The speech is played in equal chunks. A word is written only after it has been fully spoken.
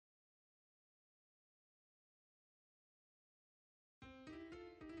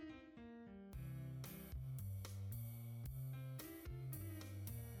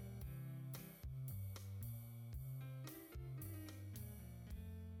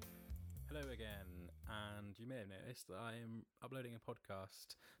Hello again, and you may have noticed that I am uploading a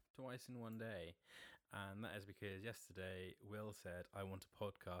podcast twice in one day, and that is because yesterday Will said I want a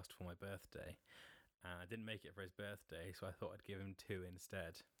podcast for my birthday, and I didn't make it for his birthday, so I thought I'd give him two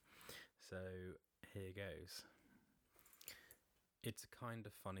instead. So here goes. It's a kind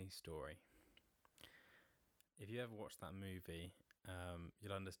of funny story. If you ever watched that movie,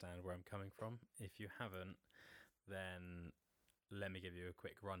 you'll understand where I'm coming from. If you haven't, then let me give you a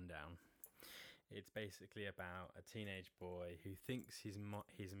quick rundown. It's basically about a teenage boy who thinks he's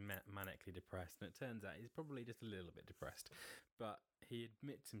manically depressed, and it turns out he's probably just a little bit depressed. But he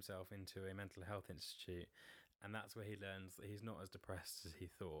admits himself into a mental health institute, and that's where he learns that he's not as depressed as he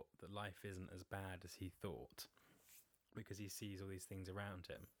thought, that life isn't as bad as he thought, because he sees all these things around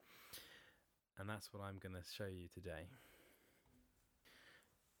him. And that's what I'm going to show you today.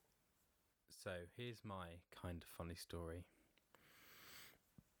 So here's my kind of funny story.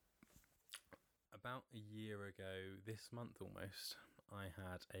 About a year ago, this month almost, I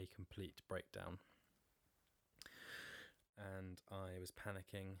had a complete breakdown. And I was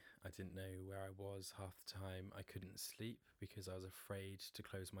panicking. I didn't know where I was half the time. I couldn't sleep because I was afraid to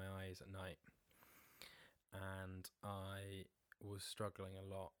close my eyes at night. And I was struggling a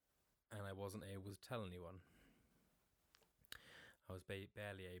lot, and I wasn't able to tell anyone. I was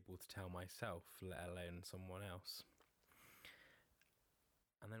barely able to tell myself, let alone someone else.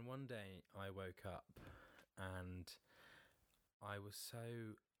 And then one day I woke up and I was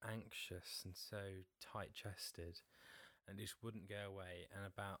so anxious and so tight-chested and it just wouldn't go away. And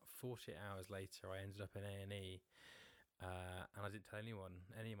about 48 hours later, I ended up in A&E, and I didn't tell anyone,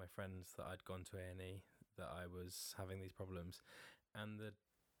 any of my friends, that I'd gone to A&E, that I was having these problems. And the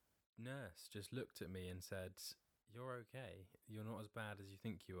nurse just looked at me and said, "You're okay. You're not as bad as you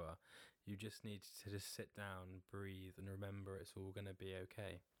think you are. You just need to just sit down, breathe, and remember it's all going to be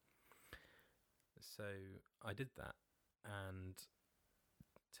okay." So I did that, and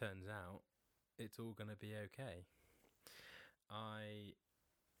turns out it's all going to be okay. I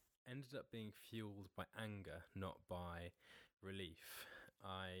ended up being fueled by anger, not by relief.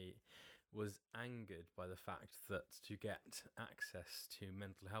 I was angered by the fact that to get access to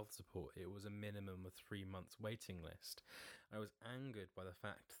mental health support, it was a minimum of 3 months waiting list. I was angered by the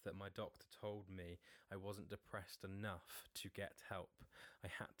fact that my doctor told me I wasn't depressed enough to get help. I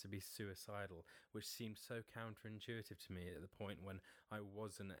had to be suicidal, which seemed so counterintuitive to me at the point when I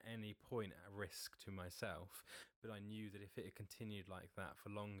wasn't at any point at risk to myself, but I knew that if it had continued like that for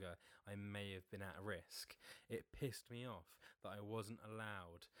longer, I may have been at risk. It pissed me off that I wasn't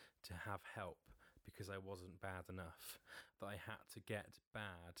allowed to have help because I wasn't bad enough, that I had to get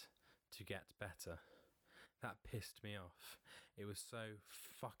bad to get better. That pissed me off. It was so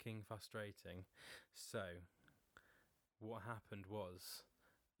fucking frustrating. So, what happened was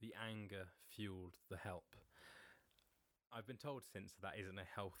the anger fueled the help. I've been told since that isn't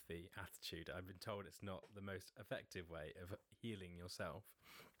a healthy attitude. I've been told it's not the most effective way of healing yourself.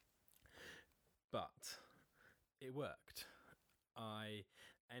 But it worked. I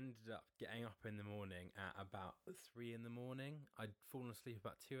ended up getting up in the morning at about 3 a.m. I'd fallen asleep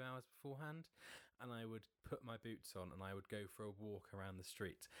about 2 hours beforehand, and I would put my boots on and I would go for a walk around the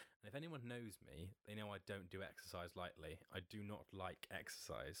street. And if anyone knows me, they know I don't do exercise lightly. I do not like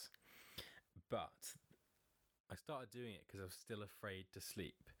exercise. But I started doing it because I was still afraid to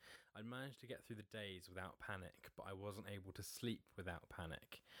sleep. I'd managed to get through the days without panic, but I wasn't able to sleep without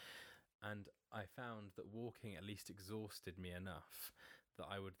panic. And I found that walking at least exhausted me enough that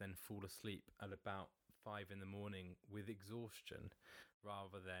I would then fall asleep at about 5 a.m. with exhaustion,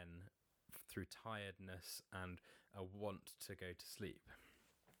 rather than through tiredness and a want to go to sleep.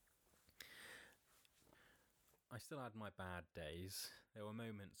 I still had my bad days. There were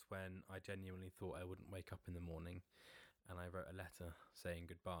moments when I genuinely thought I wouldn't wake up in the morning, and I wrote a letter saying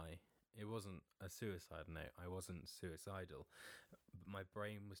goodbye. It wasn't a suicide note. I wasn't suicidal. But my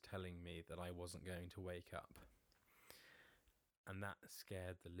brain was telling me that I wasn't going to wake up. And that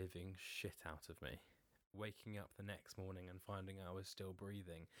scared the living shit out of me. Waking up the next morning and finding I was still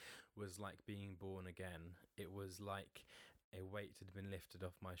breathing was like being born again. It was like a weight had been lifted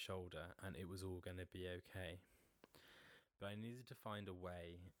off my shoulder and it was all going to be okay. But I needed to find a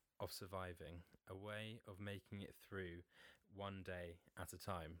way of surviving, a way of making it through one day at a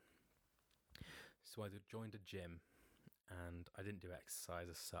time. So I joined a gym, and I didn't do exercise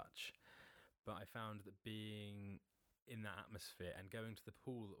as such, but I found that being in that atmosphere and going to the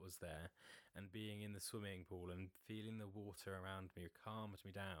pool that was there and being in the swimming pool and feeling the water around me calmed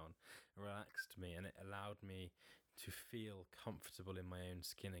me down, relaxed me, and it allowed me to feel comfortable in my own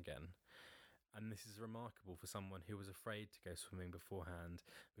skin again. And this is remarkable for someone who was afraid to go swimming beforehand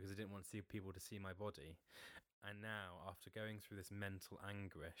because I didn't want people to see my body. And now, after going through this mental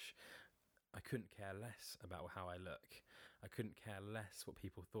anguish, I couldn't care less about how I look. I couldn't care less what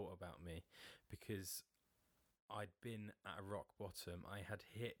people thought about me, because I'd been at a rock bottom. I had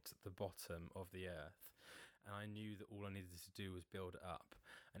hit the bottom of the earth, and I knew that all I needed to do was build it up.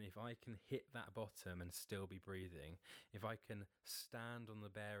 And if I can hit that bottom and still be breathing, if I can stand on the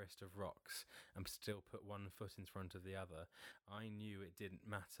barest of rocks and still put one foot in front of the other, I knew it didn't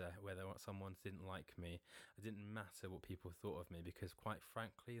matter whether someone didn't like me. It didn't matter what people thought of me, because quite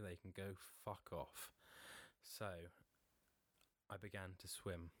frankly, they can go fuck off. So I began to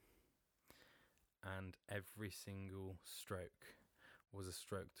swim, and every single stroke was a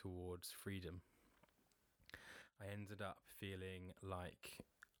stroke towards freedom. I ended up feeling like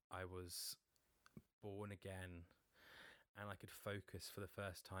I was born again, and I could focus for the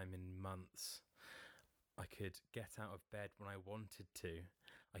first time in months. I could get out of bed when I wanted to.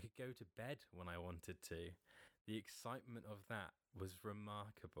 I could go to bed when I wanted to. The excitement of that was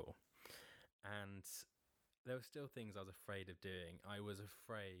remarkable. And there were still things I was afraid of doing. I was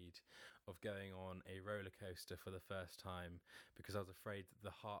afraid of going on a roller coaster for the first time because I was afraid that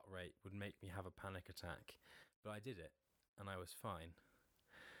the heart rate would make me have a panic attack. But I did it, and I was fine.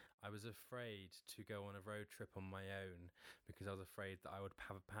 I was afraid to go on a road trip on my own because I was afraid that I would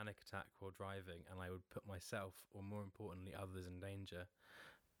have a panic attack while driving and I would put myself, or more importantly others, in danger.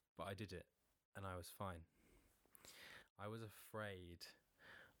 But I did it, and I was fine. I was afraid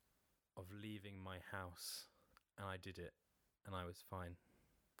of leaving my house, and I did it, and I was fine.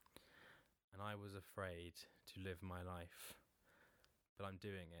 And I was afraid to live my life, but I'm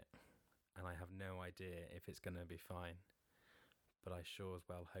doing it, and I have no idea if it's going to be fine, but I sure as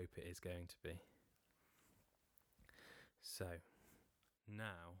well hope it is going to be. So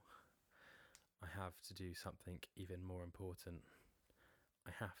now I have to do something even more important.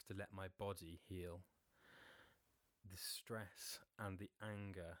 I have to let my body heal. The stress and the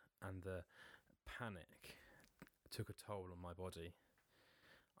anger and the panic took a toll on my body.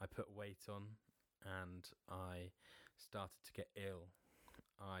 I put weight on, and I started to get ill.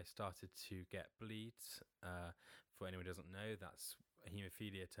 I started to get bleeds. For anyone who doesn't know, that's a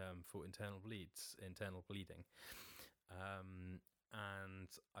haemophilia term for internal bleeding. And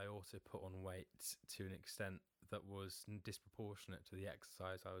I also put on weight to an extent that was disproportionate to the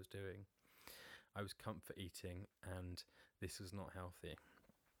exercise I was doing. I was comfort eating, and this was not healthy.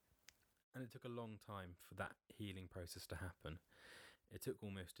 And it took a long time for that healing process to happen. It took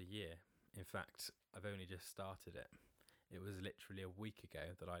almost a year. In fact, I've only just started it. It was literally a week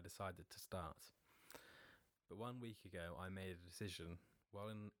ago that I decided to start. But 1 week ago, I made a decision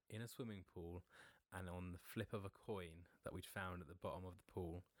while in a swimming pool, and on the flip of a coin that we'd found at the bottom of the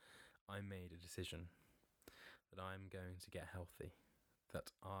pool, I made a decision that I'm going to get healthy,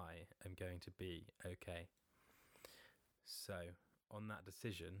 that I am going to be okay. So, on that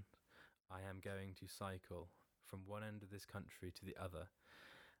decision, I am going to cycle from one end of this country to the other,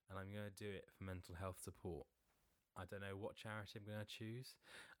 and I'm going to do it for mental health support. I don't know what charity I'm going to choose.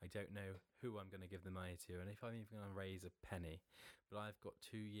 I don't know who I'm going to give the money to, and if I'm even going to raise a penny. But I've got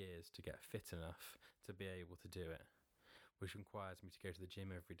 2 years to get fit enough to be able to do it, which requires me to go to the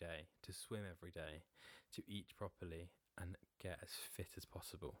gym every day, to swim every day, to eat properly, and get as fit as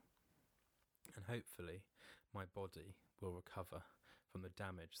possible. And hopefully my body will recover from the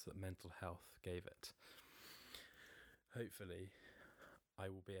damage that mental health gave it. Hopefully I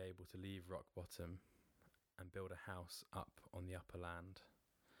will be able to leave rock bottom and build a house up on the upper land.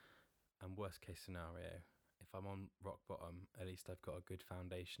 And worst case scenario, if I'm on rock bottom, at least I've got a good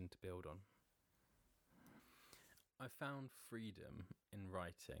foundation to build on. I found freedom in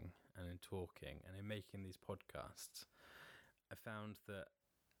writing and in talking and in making these podcasts. I found that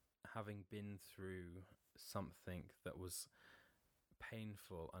having been through something that was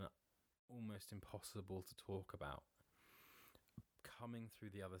painful and almost impossible to talk about, coming through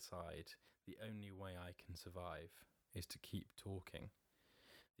the other side, the only way I can survive is to keep talking.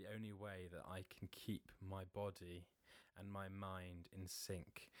 The only way that I can keep my body and my mind in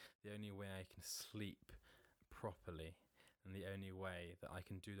sync, the only way I can sleep properly, and the only way that I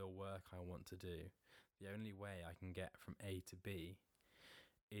can do the work I want to do, the only way I can get from A to B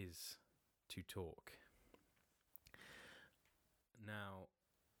is to talk. Now,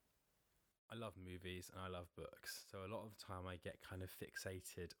 I love movies and I love books, so a lot of the time I get kind of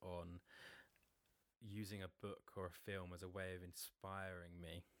fixated on using a book or a film as a way of inspiring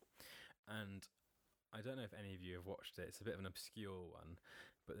me. And I don't know if any of you have watched it. It's a bit of an obscure one,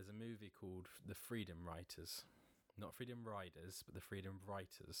 but there's a movie called The Freedom Writers. Not Freedom Riders, but The Freedom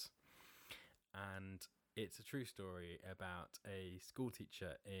Writers. And it's a true story about a school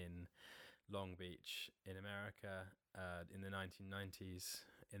teacher in Long Beach in America in the 1990s,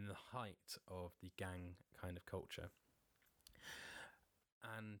 in the height of the gang kind of culture.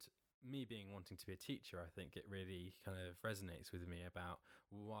 And me being wanting to be a teacher, I think it really kind of resonates with me about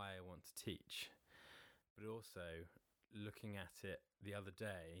why I want to teach. But also looking at it the other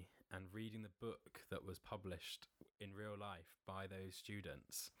day and reading the book that was published in real life by those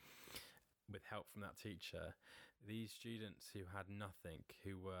students with help from that teacher, these students who had nothing,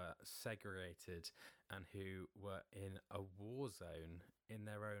 who were segregated and who were in a war zone in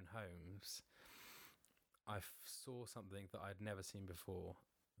their own homes, I saw something that I'd never seen before,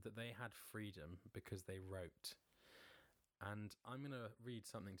 that they had freedom because they wrote. And I'm going to read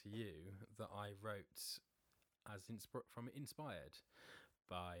something to you that I wrote as inspired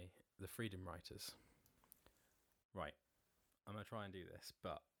by the Freedom Writers. Right, I'm going to try and do this,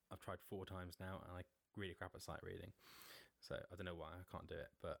 but I've tried 4 times now and I really crap at sight reading. So I don't know why I can't do it.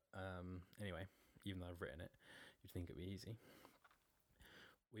 But anyway, even though I've written it, you'd think it'd be easy.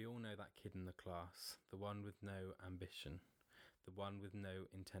 We all know that kid in the class, the one with no ambition, the one with no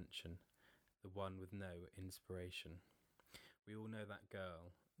intention, the one with no inspiration. We all know that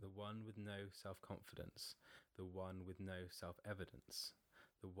girl, the one with no self-confidence, the one with no self-evidence,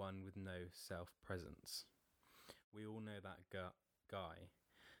 the one with no self-presence. We all know that guy,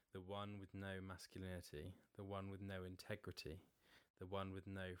 the one with no masculinity, the one with no integrity, the one with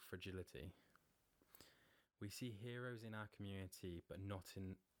no fragility. We see heroes in our community, but not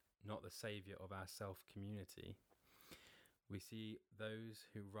the saviour of our self-community. We see those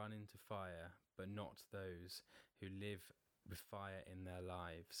who run into fire, but not those who live with fire in their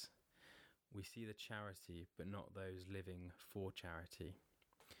lives. We see the charity, but not those living for charity.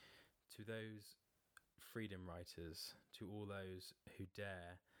 To those freedom writers, to all those who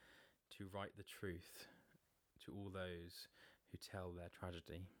dare to write the truth, to all those who tell their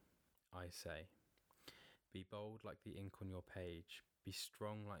tragedy, I say, be bold like the ink on your page, be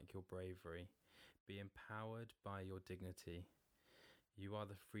strong like your bravery, be empowered by your dignity. You are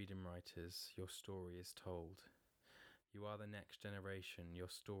the freedom writers, your story is told. You are the next generation, your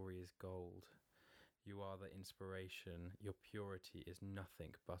story is gold. You are the inspiration, your purity is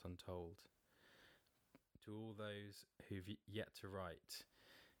nothing but untold. To all those who've yet to write,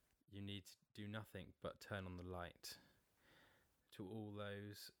 you need to do nothing but turn on the light. To all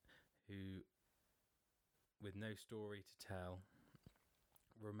those who, with no story to tell,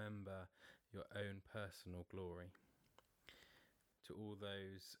 remember your own personal glory. To all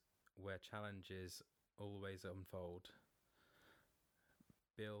those where challenges always unfold,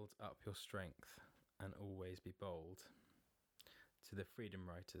 build up your strength and always be bold. To the freedom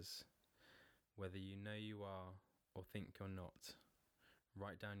writers, whether you know you are or think you're not,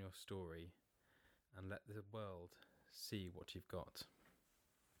 write down your story and let the world see what you've got.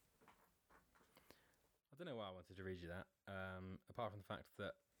 I don't know why I wanted to read you that, apart from the fact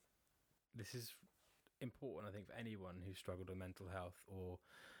that this is important, I think, for anyone who's struggled with mental health or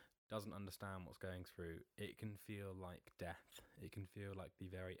doesn't understand what's going through. It can feel like death. It can feel like the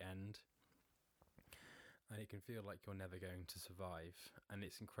very end. And it can feel like you're never going to survive. And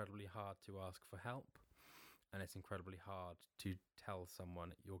it's incredibly hard to ask for help. And it's incredibly hard to tell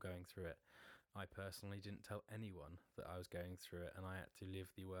someone you're going through it. I personally didn't tell anyone that I was going through it, and I had to live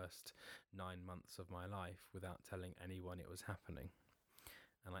the worst 9 months of my life without telling anyone it was happening.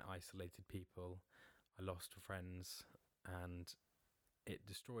 And I isolated people, I lost friends, and it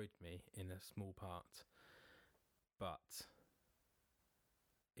destroyed me in a small part. But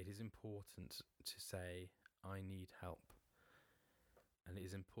it is important to say, I need help. And it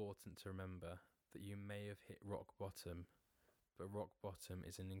is important to remember that you may have hit rock bottom, but rock bottom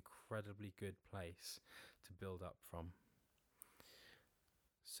is an incredibly good place to build up from.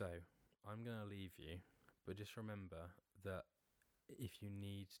 So, I'm going to leave you, but just remember that if you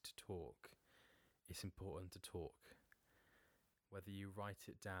need to talk, it's important to talk. Whether you write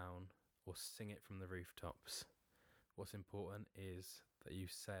it down or sing it from the rooftops, what's important is that you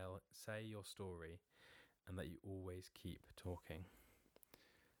say your story and that you always keep talking.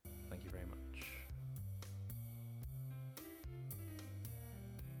 Thank you very much.